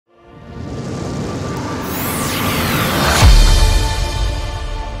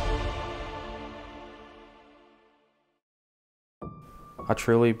I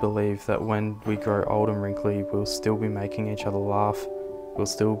truly believe that when we grow old and wrinkly, we'll still be making each other laugh, we'll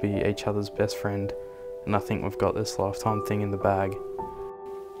still be each other's best friend, and I think we've got this lifetime thing in the bag.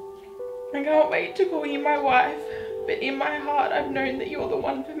 I can't wait to call you my wife, but in my heart I've known that you're the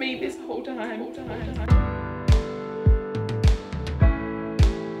one for me this whole time.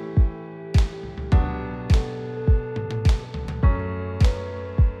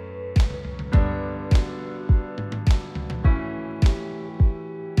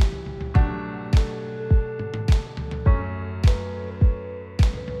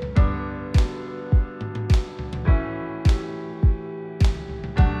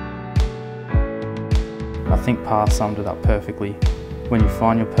 I think Pa summed it up perfectly. When you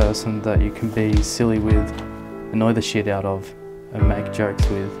find your person that you can be silly with, annoy the shit out of, and make jokes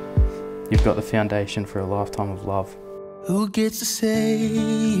with, you've got the foundation for a lifetime of love. Who gets to say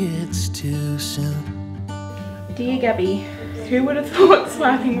it's too soon? Dear Gabby, who would have thought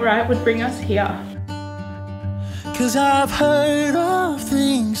swiping right would bring us here? 'Cause I've heard of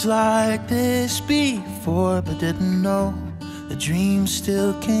things like this before, but didn't know the dream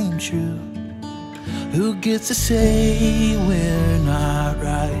still came true. Who gets to say we're not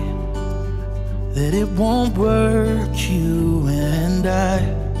right? That it won't work, you and I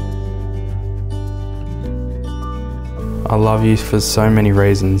love you for so many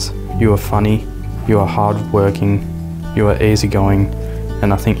reasons. You are funny, you are hard-working, you are easygoing,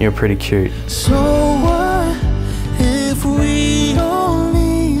 and I think you're pretty cute. So what if we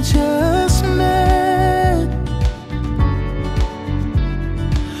only just met?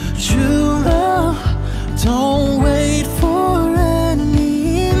 True love, don't wait for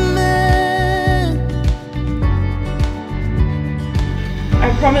any man. I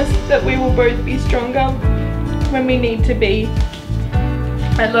promise that we will both be stronger when we need to be.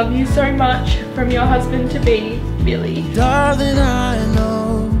 I love you so much, from your husband-to-be, Billy. Darling, I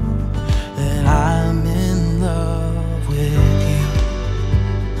know that I'm in love with you.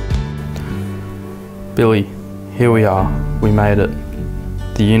 Billy, here we are, we made it.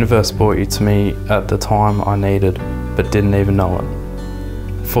 The universe brought you to me at the time I needed, but didn't even know it.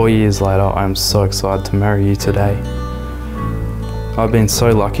 4 years later, I am so excited to marry you today. I've been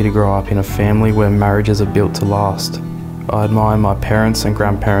so lucky to grow up in a family where marriages are built to last. I admire my parents and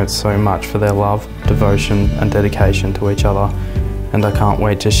grandparents so much for their love, devotion and dedication to each other, and I can't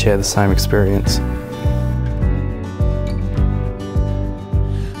wait to share the same experience.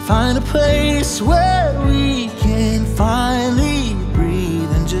 Find a place where we can finally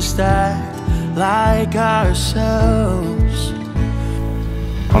breathe and just act like ourselves.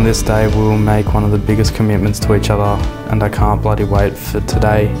 On this day, we will make one of the biggest commitments to each other, and I can't bloody wait for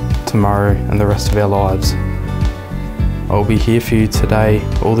today, tomorrow, and the rest of our lives. I'll be here for you today,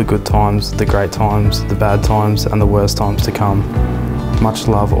 all the good times, the great times, the bad times, and the worst times to come. Much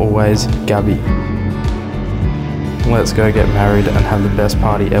love always, Gabby. Let's go get married and have the best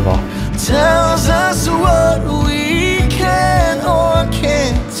party ever. Tells us what we can or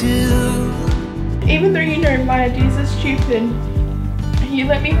can't do. Even though you know my ideas are stupid, you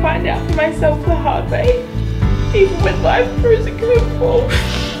let me find out for myself the hard way. Even when life throws a curveball,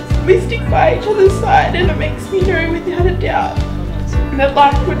 we stick by each other's side, and it makes me know without a doubt that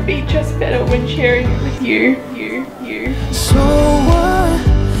life would be just better when sharing it with you. So what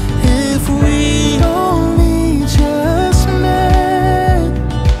if we only just met?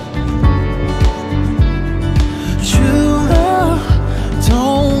 True love,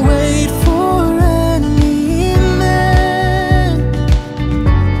 don't wait for any man.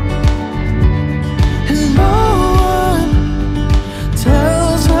 And no one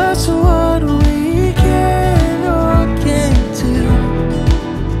tells us what we can or can't do.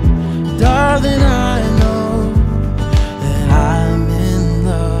 Darling, I know that I'm in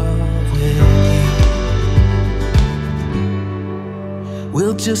love with you.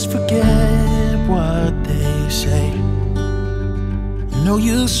 We'll just forget what they say. No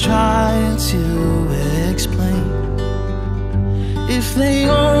use trying to explain. If they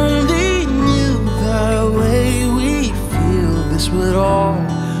only knew the way we feel, this would all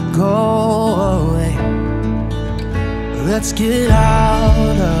go away. Let's get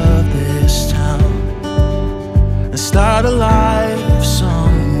out of this town and start a life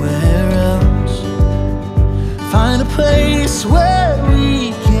somewhere else. Find a place where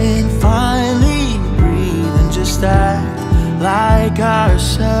we can finally breathe and just act like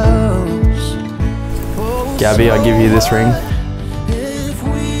ourselves. Gabby, I give you this ring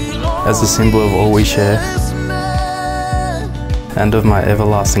as a symbol of all we share and of my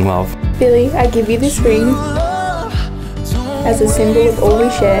everlasting love. Billy, I give you this ring as a symbol of all we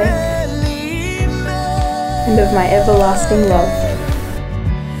share and of my everlasting love.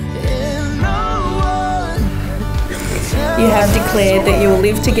 You have declared that you will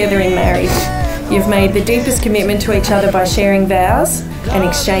live together in marriage. You've made the deepest commitment to each other by sharing vows and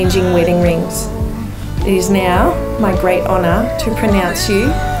exchanging wedding rings. It is now my great honour to pronounce you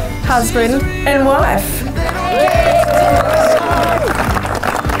husband and wife.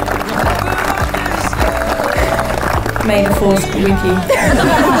 May the force be with you.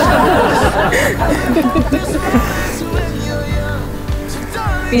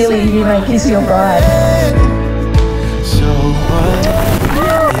 Billy, you may kiss your bride. So what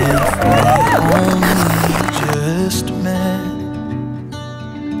if we only just met?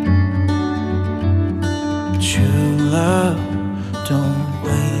 True love, don't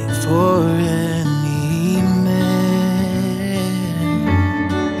wait for any man.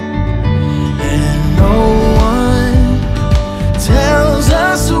 And no one tells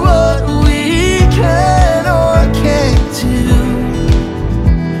us what we can or can't do.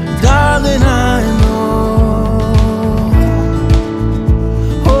 Darling, I know,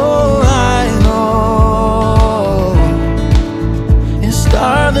 oh, I know. Yes,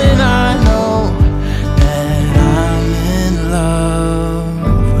 darling, I know that I'm in love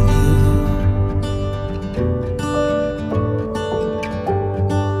with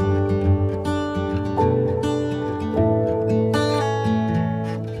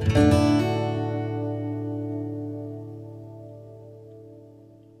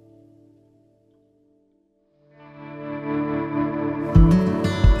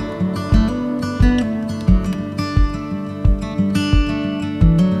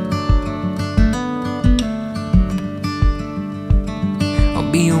I'll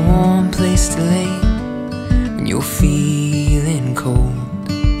be a warm place to lay when you're feeling cold,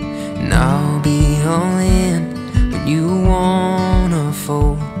 and I'll be all in when you wanna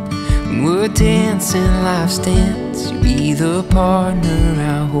fold. When we're dancing life's dance, you'll be the partner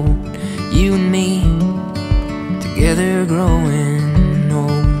I hold. You and me together growing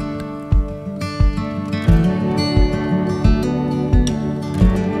old.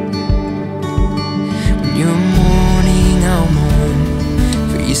 When you're mourning, I'll mourn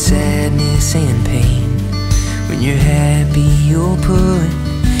for your sadness and pain. When you're happy, you'll put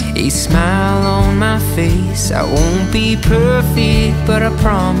a smile on my face. I won't be perfect, but I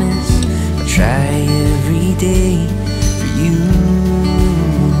promise I'll try every day for you.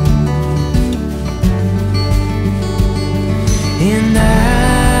 And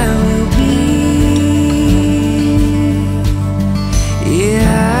I will be,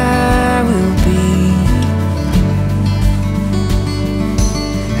 yeah, I will be,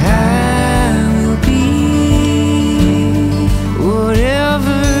 I will be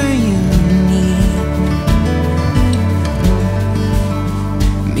whatever you need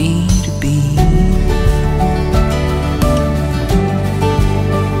me to be.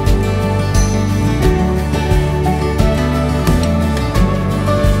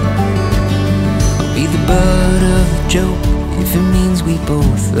 I'll be the butt of a joke if it means we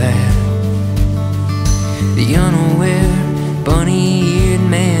both laugh. The unaware, bunny-eared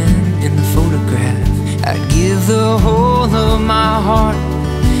man in the photograph. I'd give the whole of my heart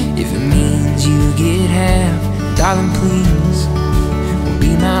if it means you get half. Darling, please, will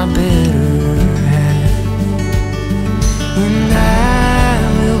be my better half. And I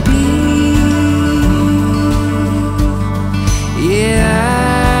will be,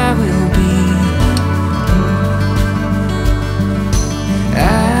 yeah, I will be, I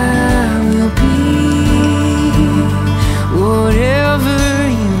will be whatever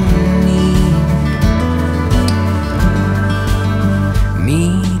you need me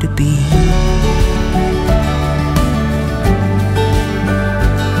to be.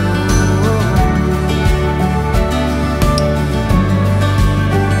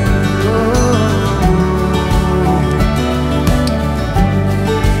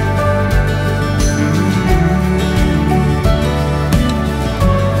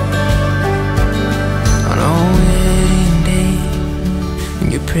 On our wedding day, when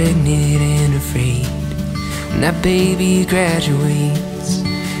you're pregnant and afraid, when that baby graduates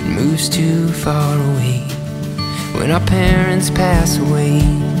and moves too far away, when our parents pass away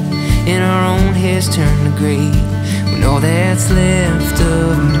and our own hairs turn to gray, when all that's left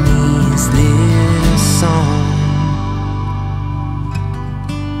of me is this song,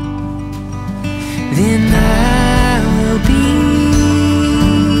 then I will be,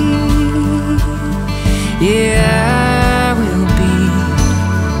 yeah, I will be,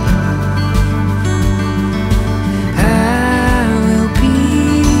 I will be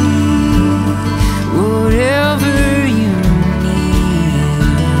whatever you need.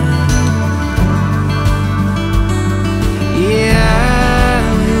 Yeah, I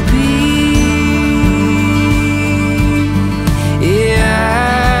will be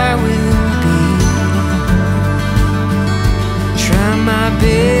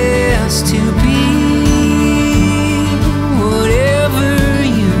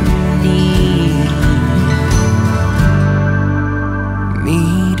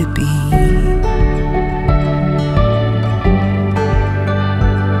to be.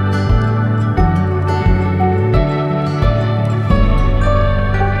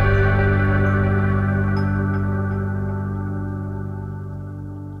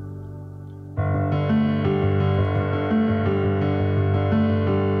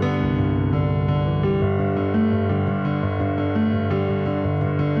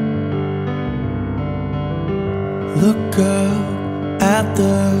 Look up at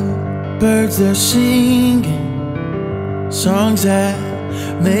the birds, they're singing songs that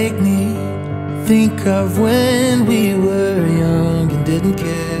make me think of when we were young and didn't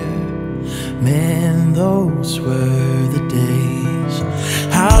care. Man, those were the days.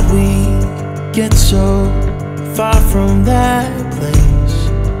 How'd we get so far from that place?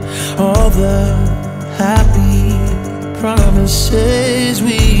 All the happy promises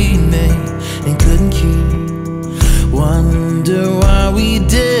we made and couldn't keep. Wonder why we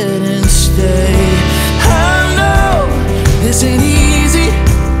didn't stay. I know this ain't easy,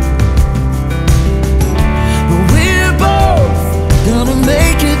 but we're both gonna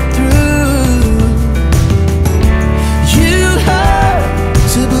make it through. You have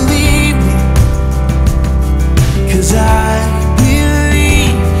to believe me, 'cause I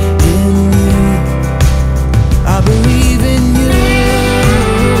believe in you. I believe in you.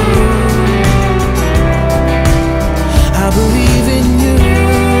 I believe in you.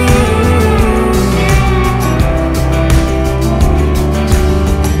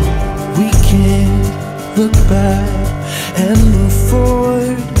 We can't look back and move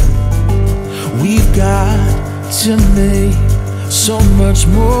forward. We've got to make so much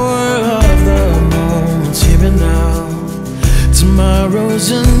more of the moments here and now. Tomorrow's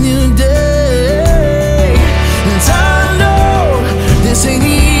a new day, and I know this ain't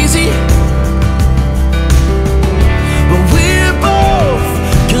easy, but we're both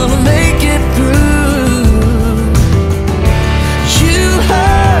gonna make it through. You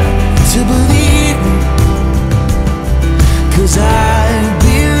have to believe me, 'cause I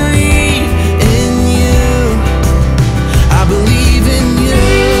believe in you. I believe in you.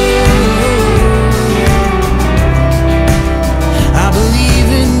 I believe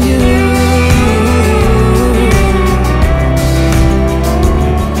in you.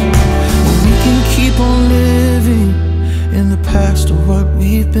 We can keep on living in the past of what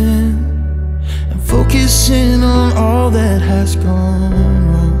we've been and focusing on all that has gone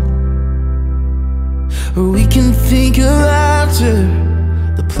wrong. Or we can think of after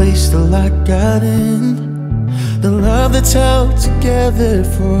the place the light got in, the love that's held together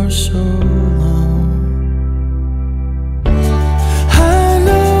for so long. I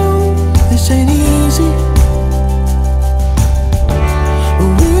know this ain't easy,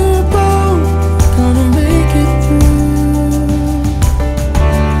 but we're both gonna make it through.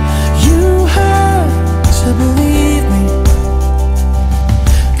 To believe me,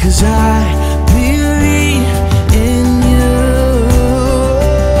 'cause I